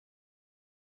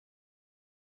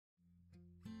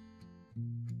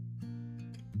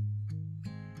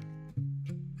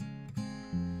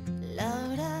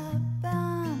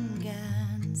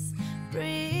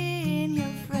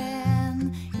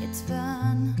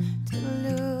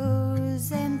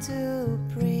to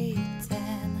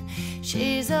pretend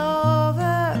she's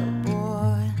overboard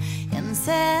and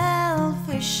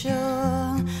selfish,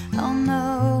 sure. Oh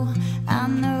no, I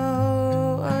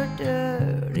know a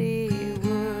dirty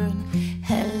word.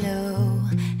 Hello,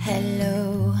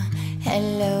 hello,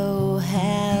 hello,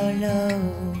 hello,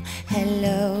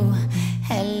 hello,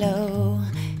 hello,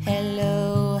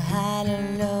 hello,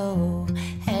 hello,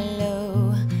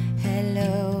 hello,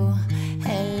 hello,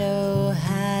 hello,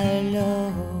 hello,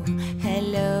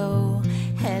 hello.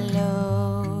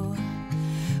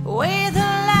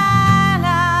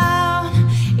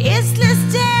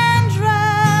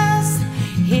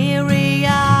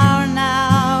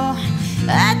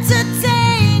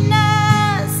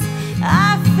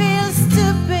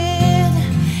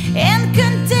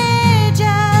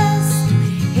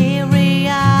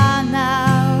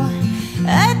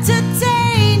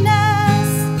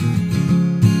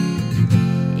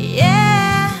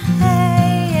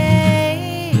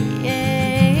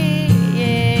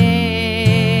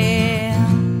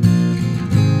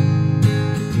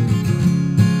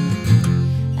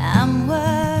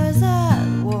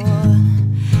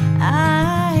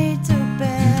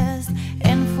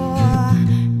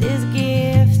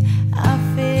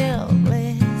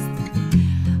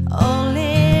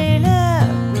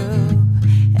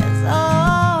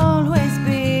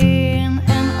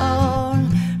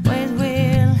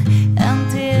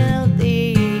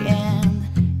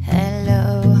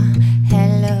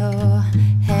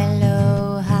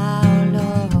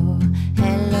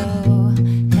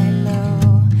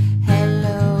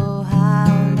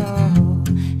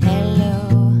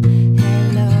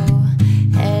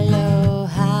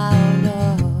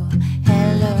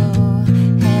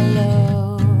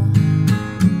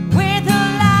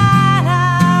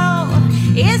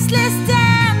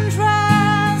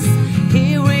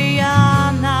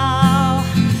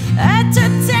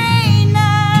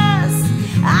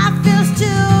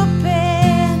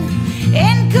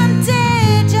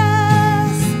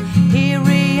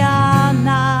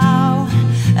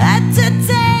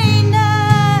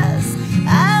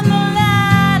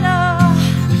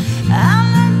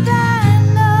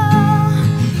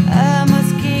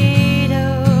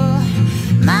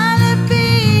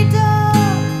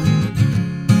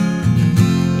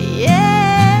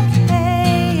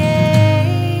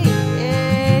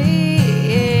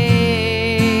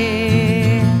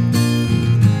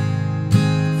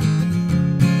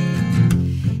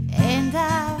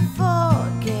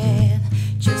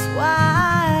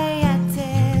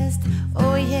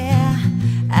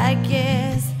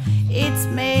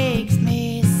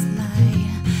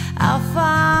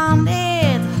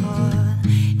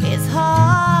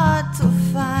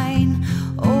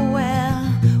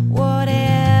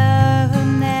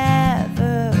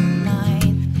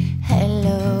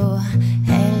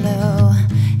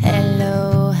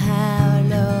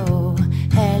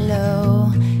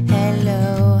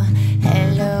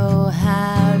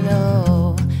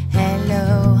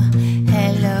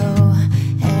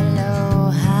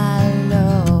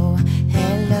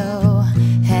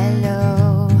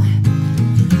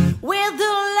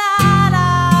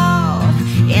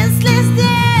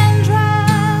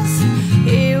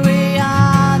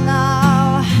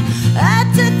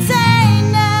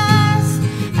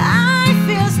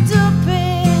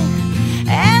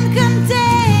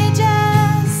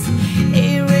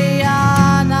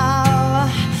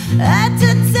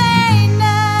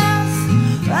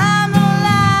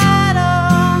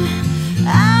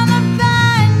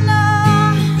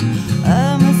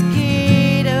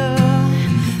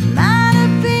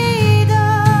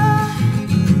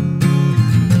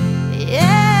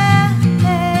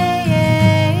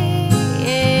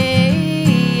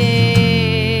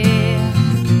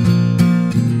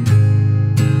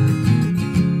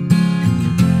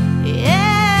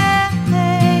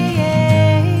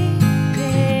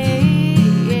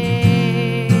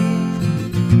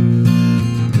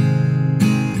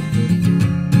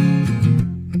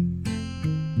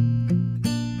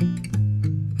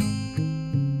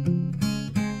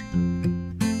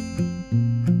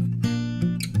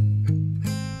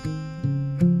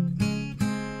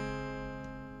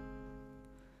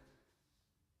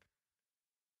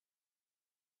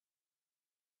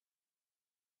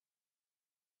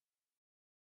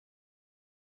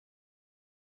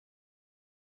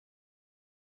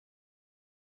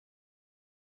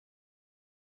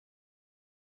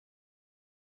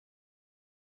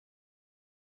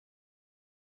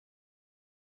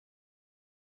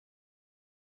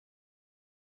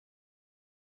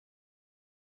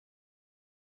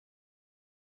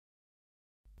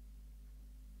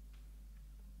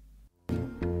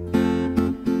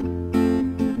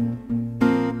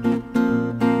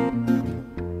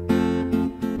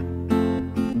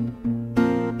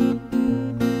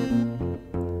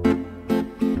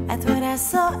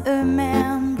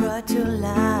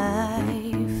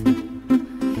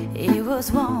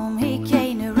 was warm, he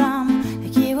came around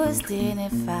like he was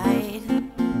dignified.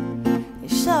 He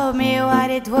showed me what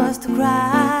it was to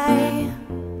cry.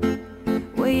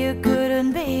 Well, you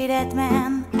couldn't be that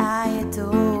man I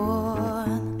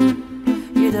adored.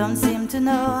 You don't seem to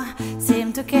know,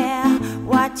 seem to care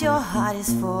what your heart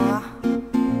is for.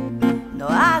 No,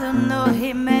 I don't know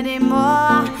him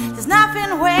anymore. There's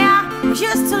nothing where we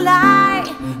used to lie.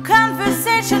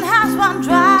 Conversation has run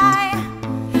dry.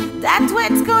 That's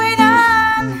what's going on.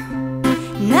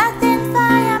 Nothing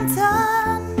fine, I'm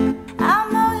torn.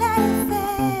 I'm all out of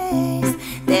face.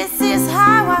 This is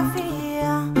how I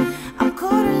feel. I'm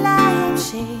caught alive in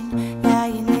shame,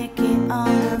 lying naked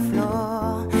on the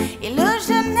floor.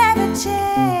 Illusion never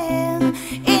changed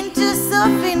into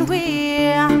something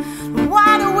weird.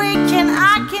 Wide awake and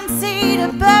I can see the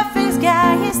perfect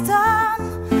sky is done.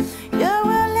 You're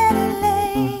a little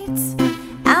late,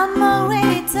 I'm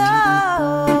already done.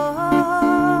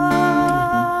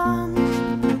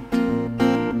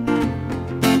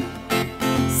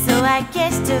 So I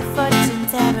guess the fortune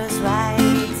teller's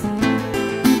right.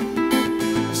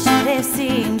 I should have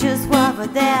seen just what was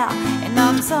there and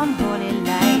on some holy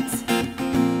lights.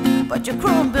 But you're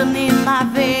cruel beneath my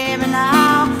baby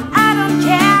now. I don't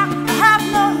care, I have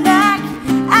no luck.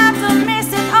 I don't miss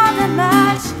it all that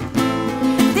much.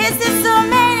 This is so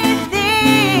many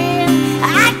things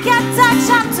I can't touch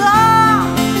at all.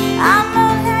 I'm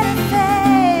all out of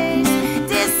face.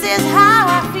 This is how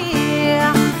I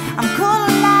feel. I'm cold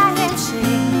and lying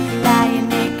shame, lying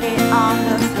naked on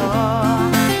the floor.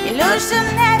 Illusion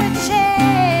never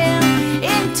changed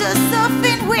into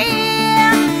something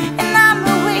weird. And I'm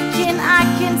awake and I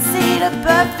can see the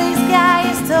perfect sky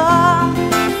is tall.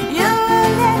 You're a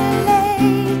little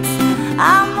late,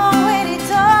 I'm already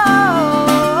done.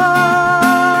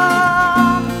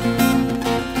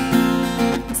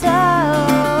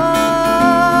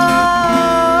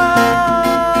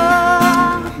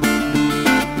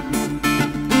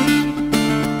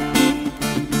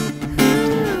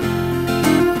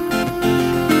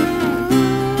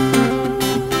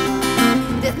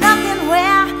 There's nothing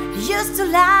where you used to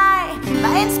lie.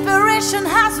 My inspiration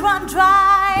has run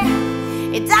dry.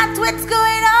 It's that what's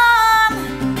going on.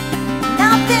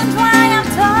 Nothing's why I'm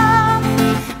torn.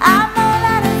 I'm all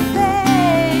out of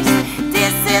face.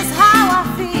 This is how I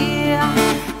feel.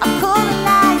 I'm cold and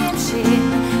lying shit,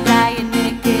 lying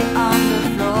naked on the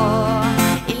floor.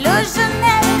 Illusion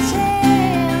never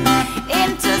changed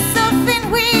into something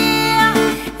weird.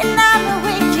 And I'm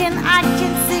awake and I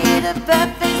can see the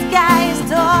perfect sky is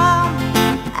torn.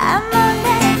 I'm all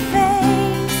out of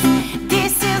face.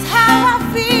 This is how I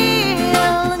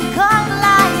feel. And cold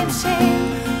lying shame,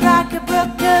 like a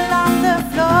broken on the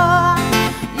floor.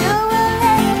 You're a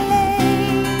little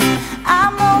late,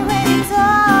 I'm already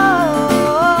done.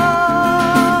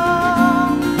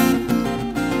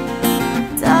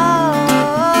 Done.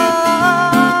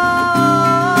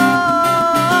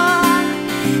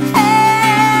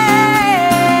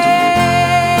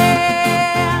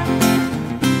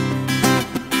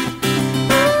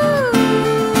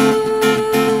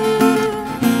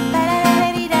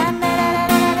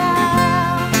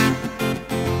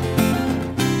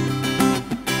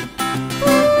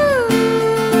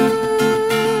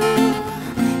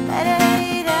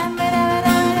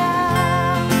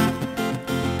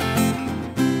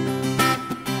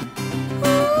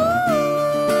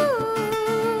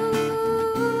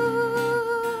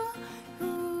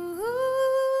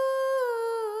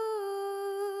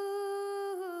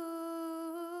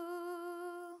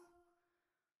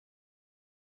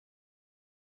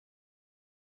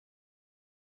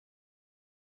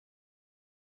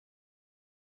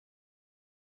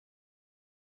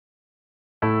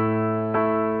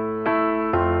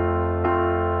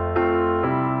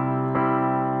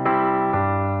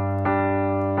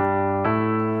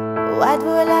 What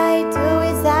would I do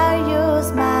without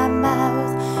use my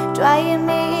mouth? Drying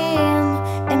me in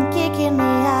and kicking me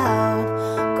out.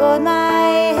 Got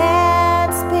my head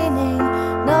spinning,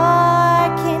 no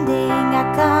kidding, I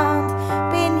can't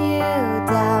pin you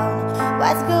down.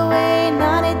 What's going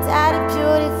on inside a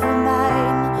beautiful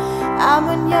mind? I'm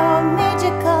on your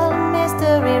magical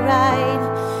mystery ride,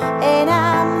 and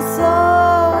I'm so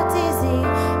dizzy,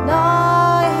 no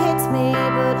it hits me,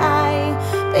 but I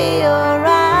be alright.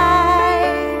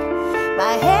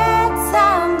 My head's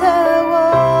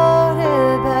underwater,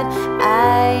 but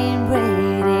I'm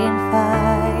breathing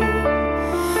fine.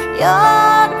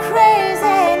 You're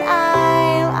crazy and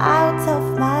I'm out of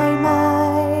my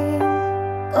mind.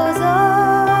 'Cause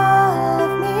all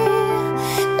of me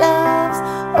loves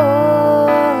all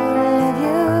of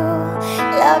you.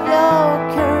 Love your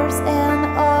curves and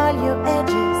all your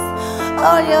edges,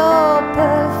 all your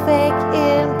perfect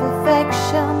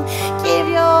imperfection. Give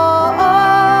your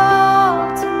all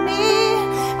to me,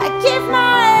 I give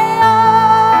my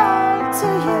all to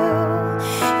you.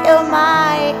 You're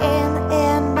my end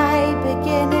and my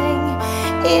beginning.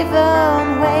 Even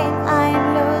when I'm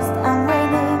lost, I'm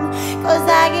winning, 'cause I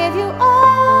give you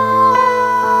all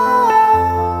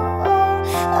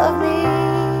of me,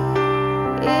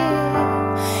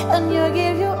 and you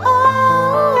give you all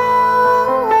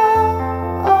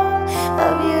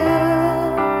of you.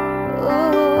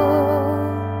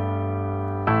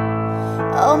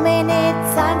 How many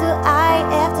times do I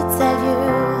have to tell you,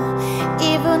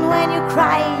 even when you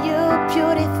cry, you're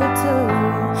beautiful too.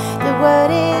 The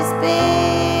world is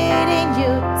beating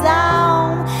you down,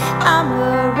 I'm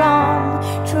around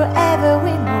through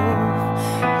every move.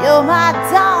 You're my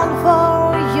downfall,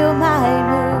 you're my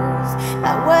moves,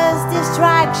 my worst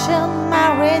distraction, my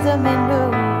rhythm and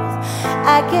blues.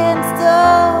 I can't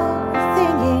stop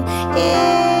thinking,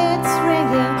 it's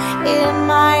ringing in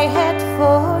my head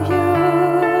for you.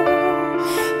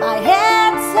 My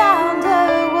head's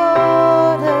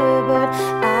underwater, but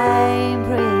I'm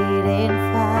breathing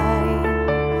fine.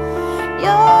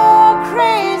 You're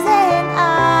crazy and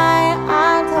I'm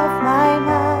out of my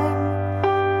mind,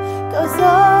 'cause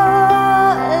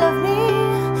all of me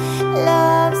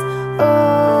loves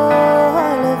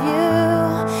all of you.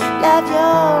 Love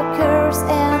your curves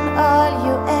and all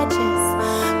your edges,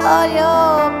 all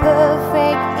your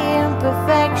perfect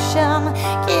imperfection.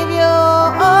 Give your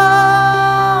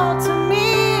all to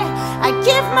me, I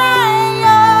give my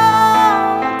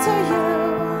all to you.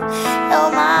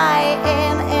 You're my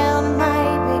end and my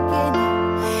beginning.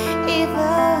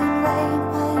 Even when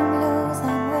I'm lost,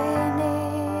 I'm winning.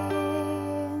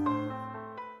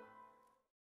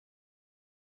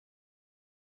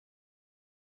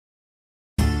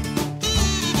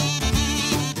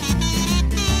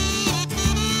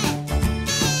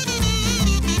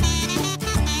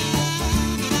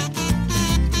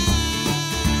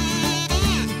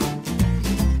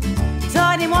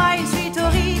 Donnez-moi une suite au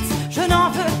Ritz, je n'en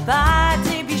veux pas.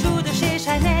 Des bijoux de chez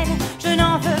Chanel, je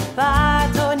n'en veux pas.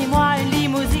 Donnez-moi une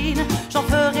limousine, j'en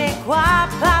ferai quoi?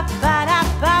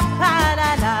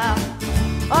 Papalapapalala.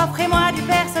 Offrez-moi du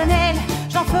personnel,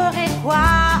 j'en ferai quoi?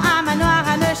 Un manoir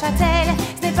à Neuchâtel,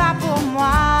 ce n'est pas pour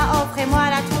moi. Offrez-moi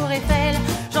la tour Eiffel,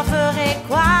 j'en ferai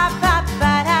quoi?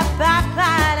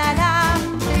 Papalapapalala.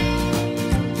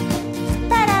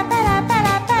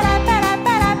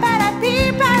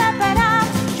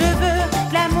 Je veux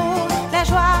de l'amour, de la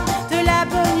joie, de la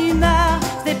bonne humeur.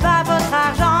 Ce n'est pas votre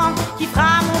argent qui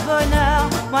fera mon bonheur.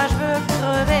 Moi je veux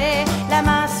crever la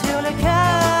main sur le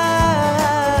cœur.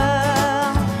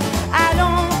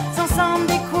 Allons ensemble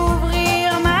découvrir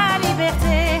ma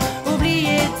liberté.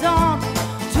 Oubliez donc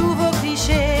tous vos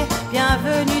clichés.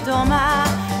 Bienvenue dans ma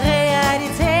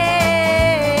réalité.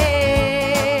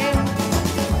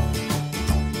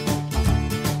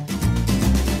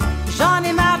 J'en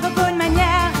ai marre de vos bonnes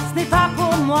manières, ce n'est pas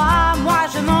pour moi. Moi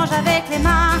je mange avec les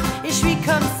mains et je suis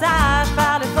comme ça. Je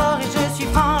parle fort et je suis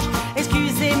franche,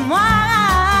 excusez-moi.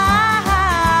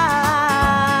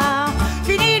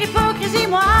 Fini l'hypocrisie,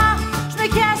 moi, je me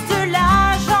casse de là.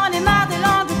 J'en ai marre des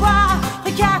langues de bois,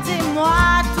 regardez-moi.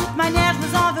 De toute manière je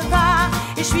vous en veux pas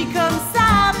et je suis comme ça.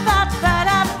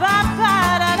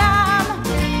 Papalapapalalam.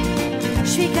 Je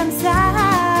suis comme ça.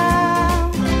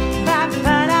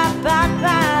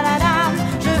 Papalapapalalam.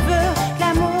 Je veux de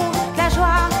l'amour, de la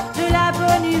joie, de la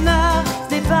bonne humeur.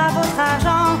 Ce n'est pas votre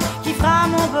argent qui fera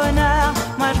mon bonheur.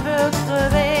 Moi je veux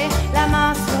crever la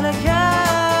main sur le cœur.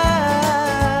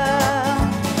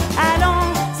 Allons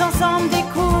ensemble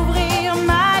découvrir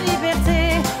ma liberté.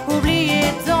 Oubliez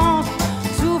donc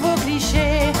tous vos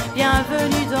clichés.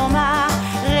 Bienvenue dans ma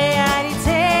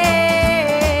réalité.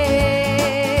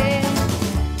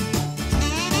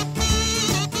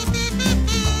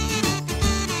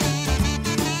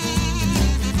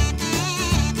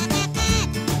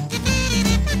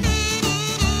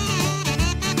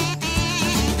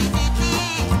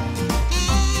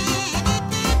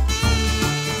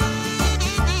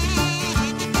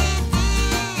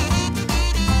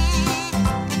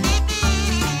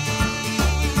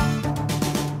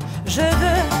 Je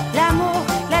veux l'amour,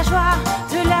 la joie,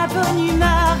 de la bonne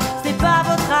humeur. Ce n'est pas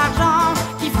votre argent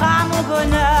qui fera mon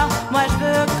bonheur. Moi je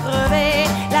veux crever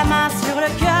la main sur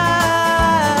le cœur.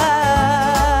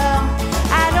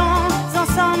 Allons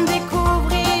ensemble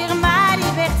découvrir ma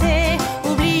liberté.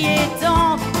 Oubliez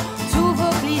donc tous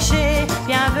vos clichés.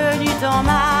 Bienvenue dans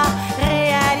ma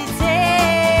réalité.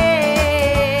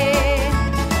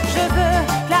 Je veux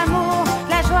l'amour,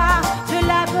 la joie, de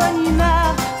la bonne humeur.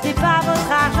 C'est pas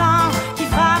votre argent qui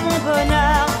fera mon bonheur.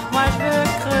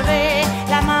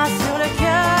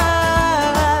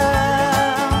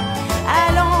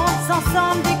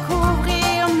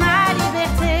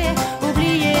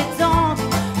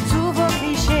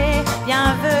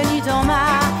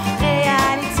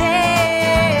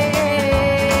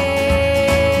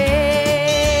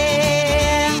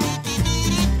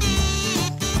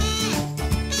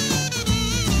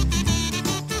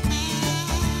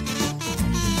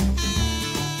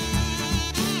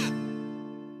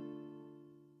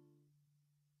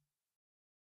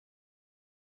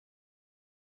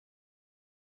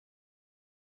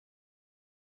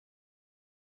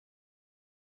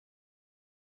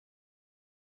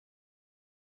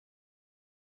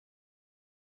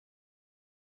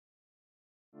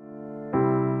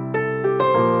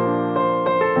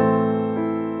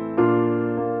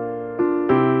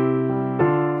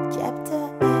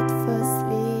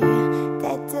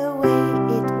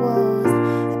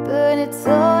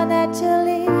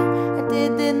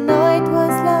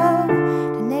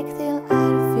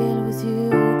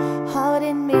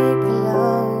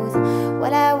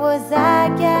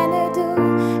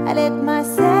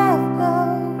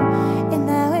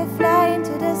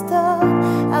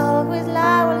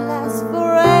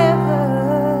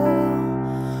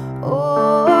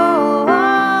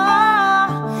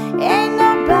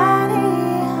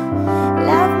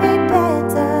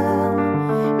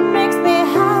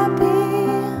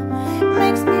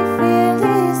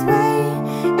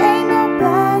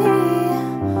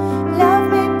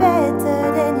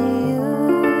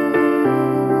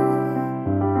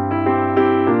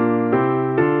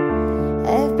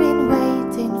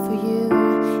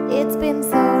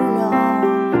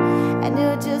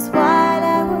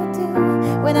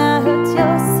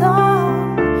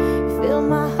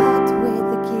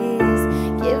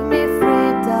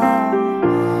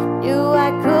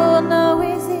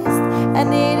 I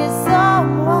needed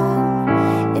someone,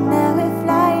 and now we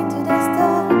fly into the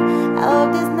storm. I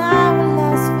hope this night will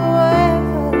last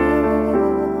forever.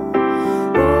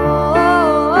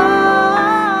 Oh,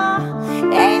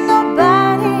 ain't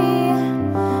nobody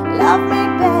love me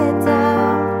better,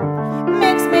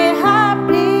 makes me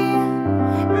happy,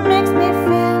 makes me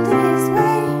feel this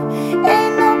way.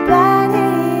 Ain't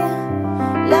nobody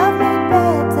love me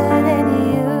better than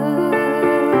you.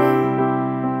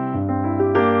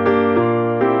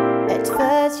 At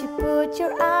first you put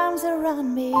your arms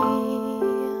around me,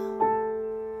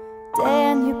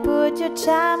 then you put your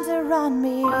charms around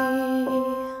me.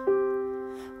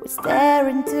 We stare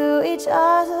into each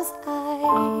other's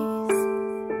eyes,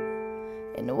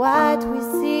 and what we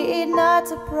see is not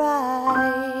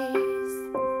surprise.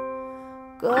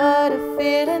 Got a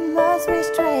feeling must be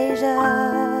treasure,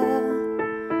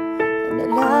 and a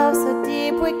love so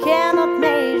deep we cannot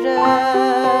measure.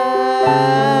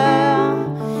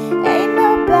 Ain't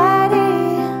nobody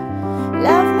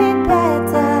love me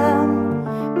better,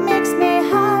 makes me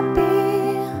happy,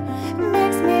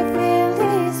 makes me feel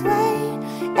this way.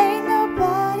 Ain't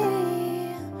nobody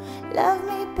love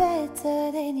me better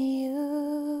than you.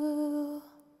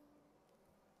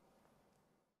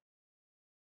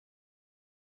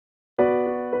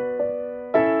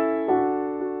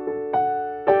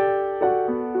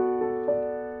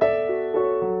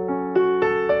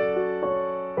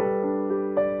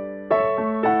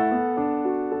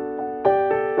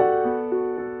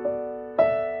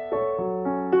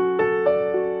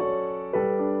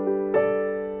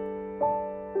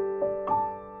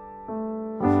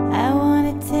 I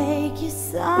wanna take you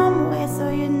somewhere so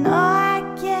you know I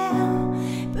care,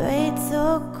 but it's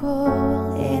so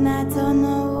cold and I don't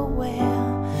know where.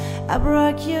 I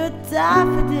brought you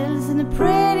daffodils and a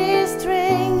pretty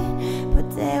string, but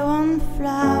they weren't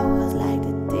flowers like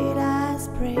they did last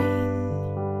spring.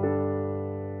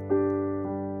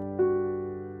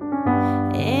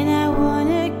 And I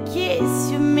wanna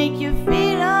kiss you, make you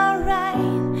feel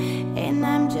alright, and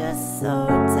I'm just so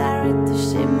tired to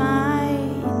share my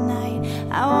night.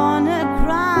 I wanna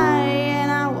cry and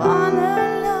I wanna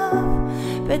love,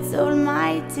 but all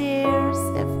my tears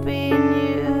have been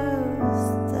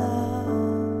used up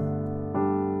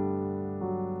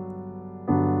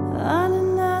on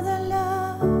another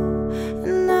love,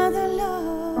 another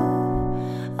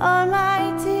love. All my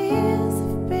tears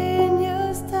have been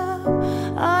used up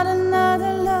on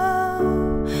another love,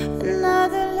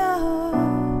 another love.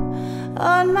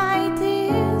 All my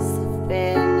tears have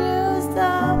been used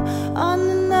up on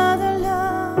another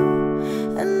love,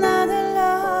 another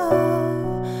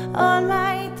love. All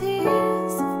my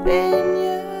tears have been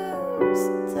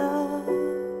used up.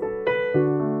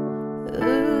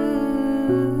 Ooh.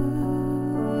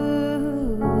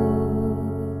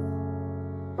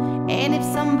 And if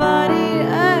somebody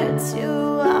hurts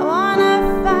you, I wanna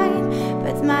fight,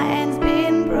 but my hand's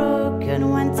been broken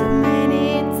one too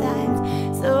many times.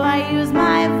 So I use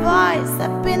my voice,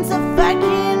 I've been so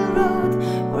fucking rude.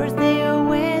 Words they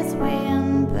always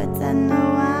win, but I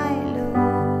know I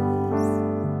lose.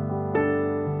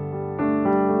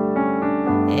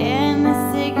 And I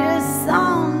sing a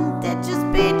song that just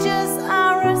be just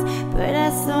ours, but I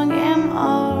sung them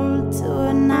all to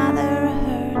another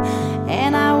hurt.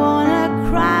 And I wanna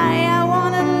cry, I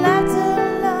wanna love to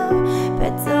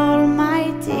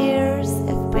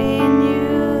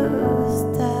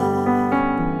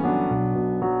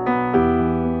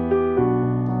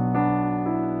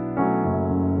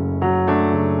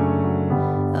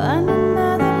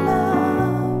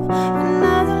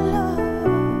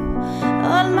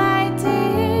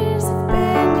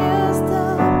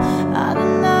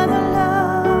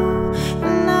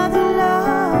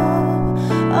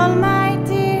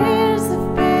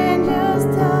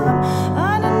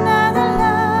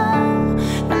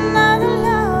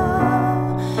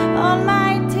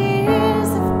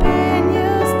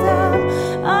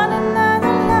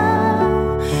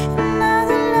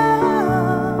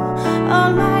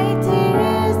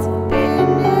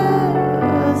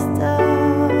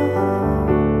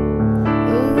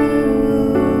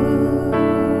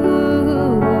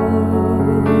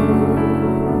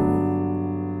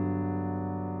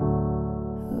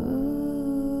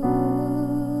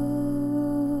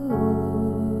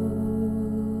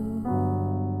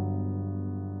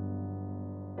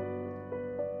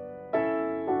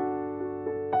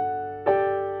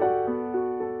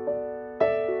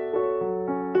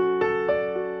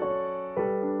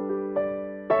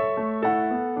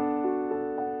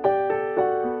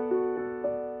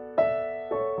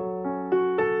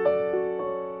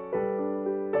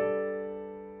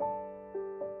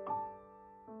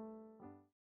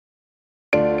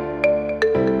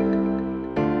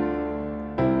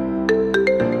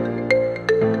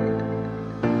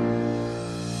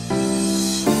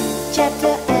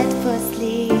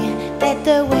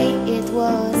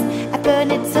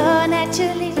so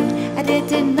naturally. I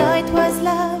didn't know it was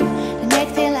love. The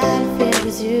next thing I felt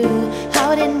was you,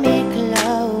 holding me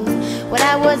close. What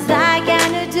was I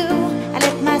gonna do? I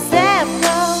let myself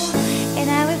go, and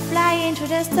I will fly into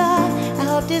the stars. I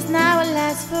hope this night will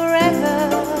last forever.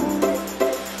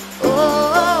 Oh,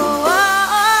 oh, oh,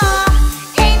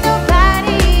 oh. Ain't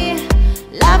nobody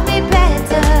love me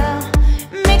better,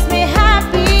 makes me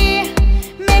happy,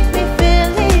 makes me feel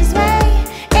this way.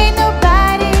 Ain't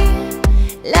nobody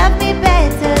love me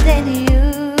better than you.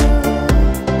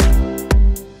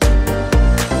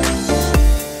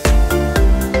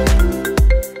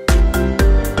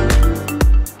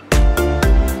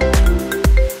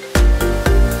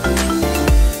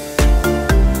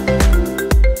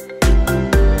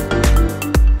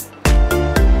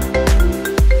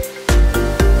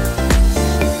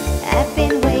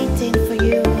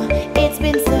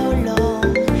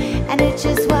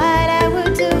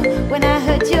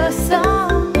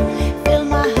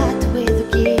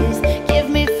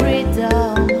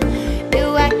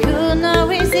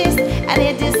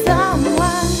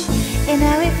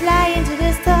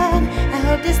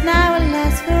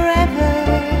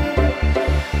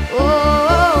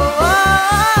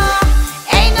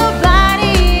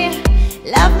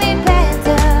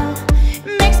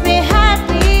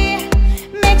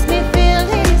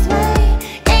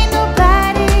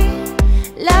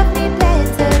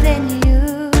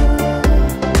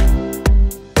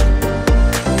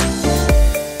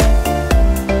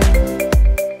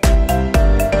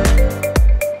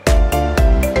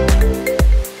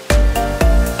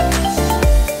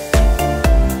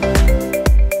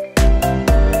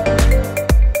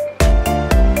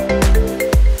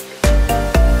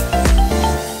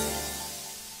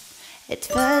 At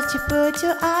first you put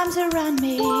your arms around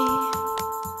me,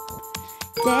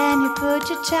 then you put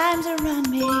your charms around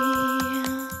me.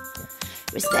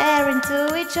 We're staring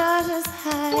into each other's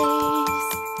eyes,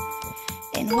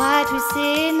 and what we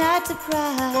see not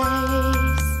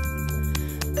surprise,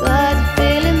 but the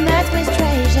feeling that we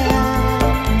treasure,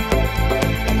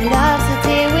 and love's a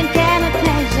deal we cannot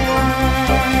measure.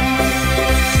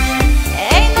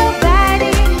 Ain't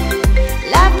nobody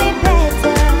love me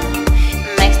better,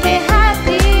 makes me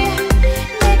happy,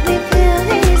 make me feel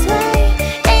this way.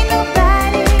 Ain't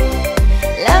nobody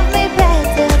love me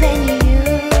better than you.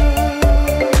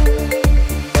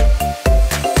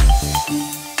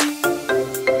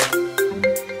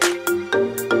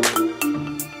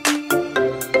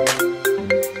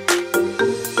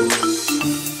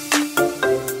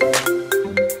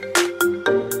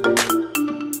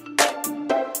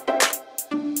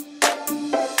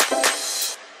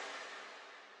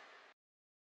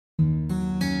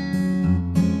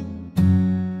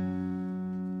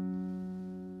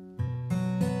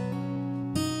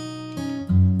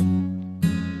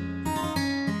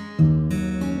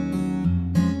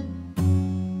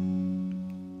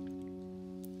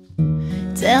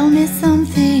 Tell me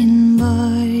something,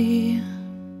 boy.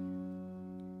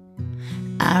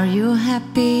 Are you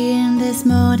happy in this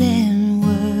modern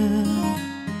world,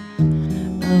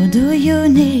 or do you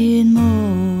need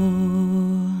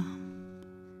more?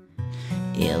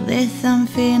 Is there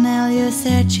something else you're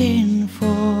searching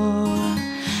for?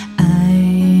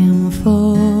 I'm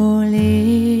falling.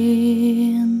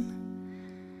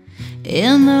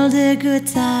 In all the good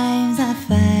times I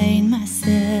find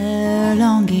myself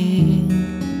longing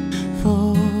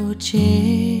for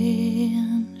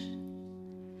change.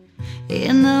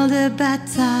 In all the bad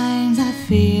times I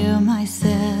feel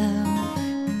myself.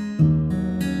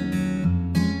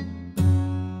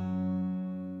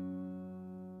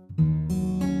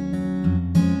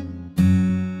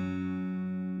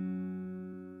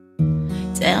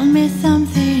 Tell me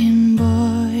something,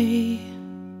 boy.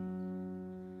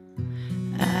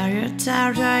 Are you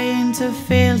trying to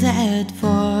fill that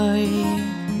void,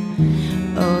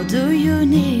 or do you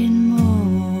need more?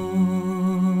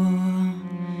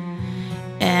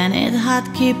 And it's hard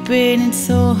keeping it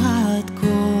so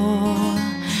hardcore.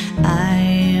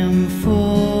 I'm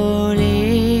falling.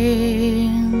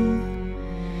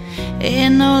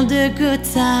 In all the good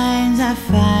times I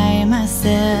find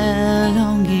myself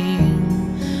longing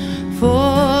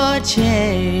for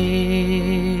change.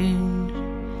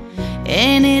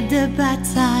 And in the bad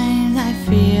times I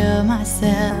feel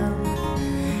myself.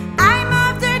 I'm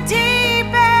off the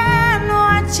deep end,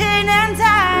 watching and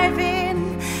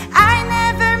diving. I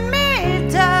never meet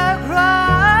the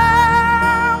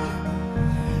ground.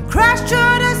 Crash to